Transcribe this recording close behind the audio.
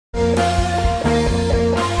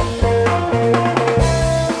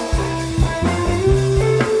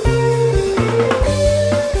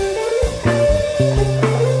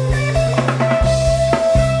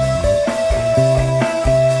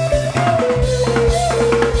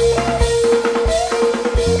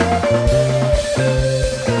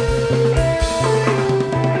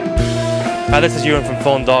This is Ewan from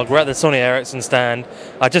Phone Dog. We're at the Sony Ericsson stand.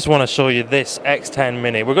 I just want to show you this X10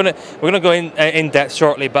 Mini. We're gonna go in depth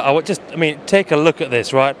shortly, but I mean, take a look at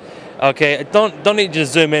this, right? Okay, don't need to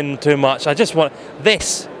zoom in too much.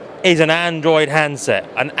 This is an Android handset.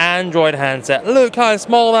 An Android handset. Look how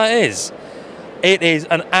small that is. It is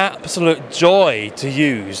an absolute joy to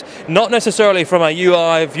use. Not necessarily from a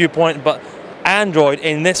UI viewpoint, but Android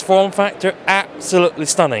in this form factor, absolutely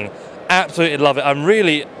stunning. Absolutely love it. I'm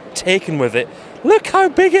really taken with it. Look how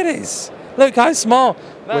big it is. Look how small.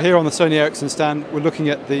 We're here on the Sony Ericsson stand. We're looking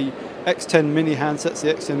at the X10 Mini handsets,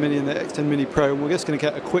 the X10 Mini and the X10 Mini Pro, and we're just going to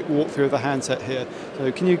get a quick walkthrough of the handset here.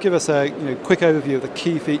 So can you give us a quick overview of the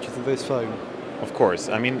key features of this phone? Of course.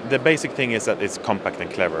 I mean, the basic thing is that it's compact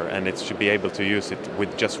and clever, and it should be able to use it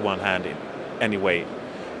with just one hand in any way,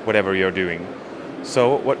 whatever you're doing.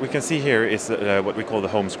 So what we can see here is what we call the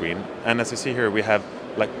home screen, and as you see here, we have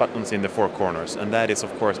like buttons in the four corners, and that is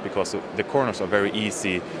of course because the corners are very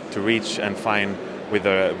easy to reach and find with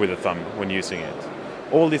a thumb when using it.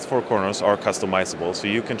 All these four corners are customizable, so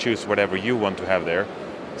you can choose whatever you want to have there.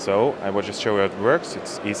 So I will just show you how it works.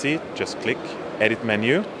 It's easy. Just click Edit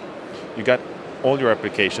menu. You got all your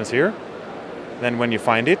applications here. Then when you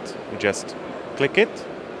find it, you just click it,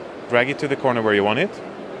 drag it to the corner where you want it,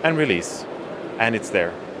 and release. And it's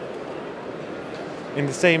there. In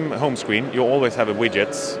the same home screen, you always have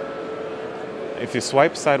widgets. If you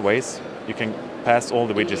swipe sideways, you can pass all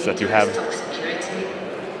the widgets that you have.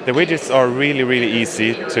 The widgets are really, really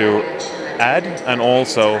easy to add and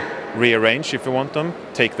also rearrange if you want them,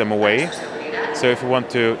 take them away. So if you want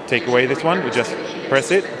to take away this one, you just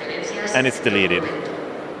press it and it's deleted.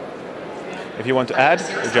 If you want to add,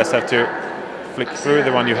 you just have to flick through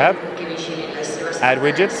the one you have, add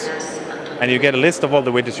widgets, and you get a list of all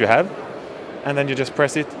the widgets you have, and then you just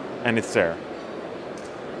press it and it's there.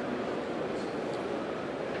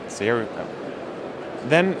 So here we go.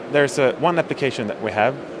 Then there's one application that we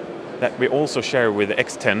have that we also share with the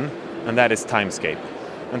X10, and that is Timescape.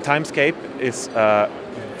 And Timescape is a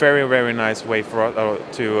very, very nice way for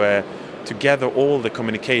us to gather all the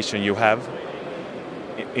communication you have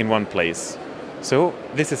in one place. So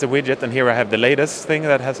this is a widget, and here I have the latest thing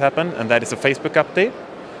that has happened, and that is a Facebook update.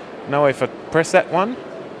 Now if I press that one,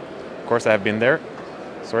 of course I have been there,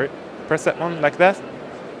 sorry, press that one like that,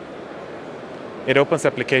 it opens the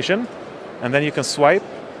application, and then you can swipe,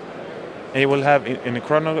 and you will have in a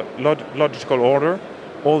chronological order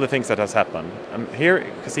all the things that has happened. And here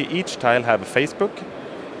you can see each tile have a Facebook,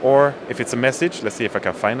 or if it's a message, let's see if I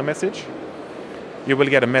can find a message, you will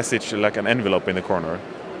get a message like an envelope in the corner.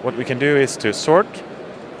 What we can do is to sort.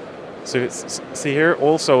 So see here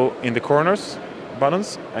also in the corners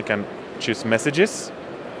buttons I can choose messages,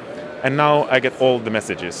 and now I get all the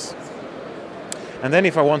messages. And then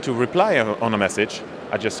if I want to reply on a message,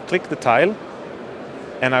 I just click the tile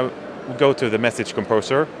and I go to the message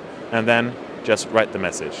composer and then just write the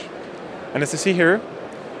message. And as you see here,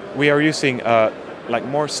 we are using like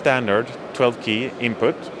more standard 12 key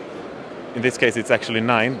input. In this case it's actually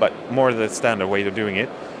 9, but more the standard way of doing it.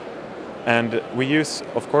 And we use,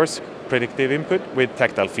 of course, predictive input with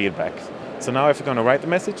tactile feedback. So now if you're going to write the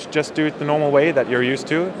message, just do it the normal way that you're used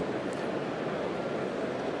to.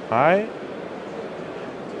 Hi,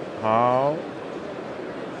 how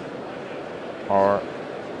are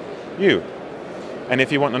you? And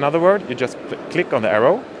if you want another word, you just click on the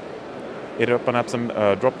arrow. It opens up some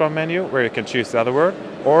drop-down menu where you can choose the other word.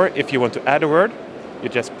 Or if you want to add a word, you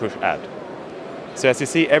just push add. So as you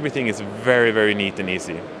see, everything is very, very neat and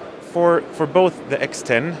easy. For both the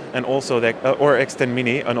X10 and also or X10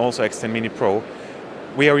 Mini and also X10 Mini Pro,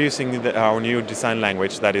 we are using our new design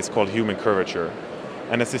language that is called human curvature.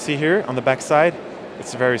 And as you see here on the back side,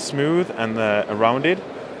 it's very smooth and rounded,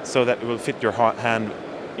 so that it will fit your hand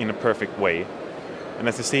in a perfect way. And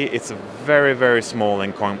as you see, it's a very, very small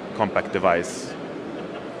and compact device.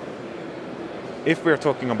 If we're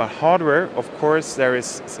talking about hardware, of course, there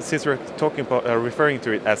is, since we're talking about referring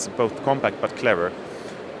to it as both compact but clever,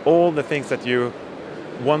 all the things that you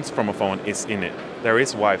want from a phone is in it. There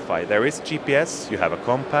is Wi-Fi, there is GPS, you have a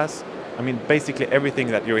compass. I mean, basically everything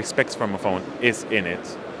that you expect from a phone is in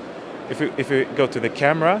it. If you go to the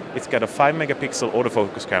camera, it's got a 5 megapixel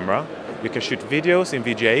autofocus camera. You can shoot videos in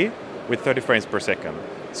VGA with 30 frames per second.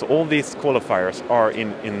 So all these qualifiers are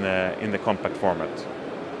in the compact format.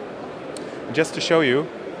 Just to show you,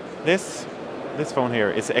 this phone here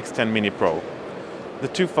is the X10 Mini Pro. The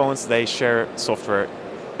two phones, they share software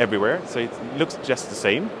everywhere, so it looks just the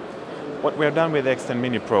same. What we have done with the X10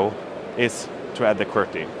 Mini Pro is to add the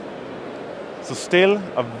QWERTY. So still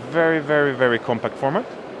a very, very, very compact format,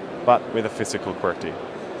 but with a physical QWERTY.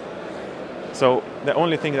 So the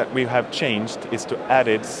only thing that we have changed is to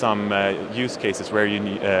added some use cases where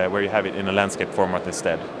you have it in a landscape format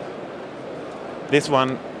instead. This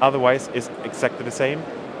one otherwise is exactly the same.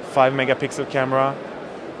 5 megapixel camera,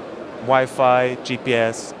 Wi-Fi,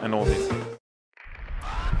 GPS, and all this.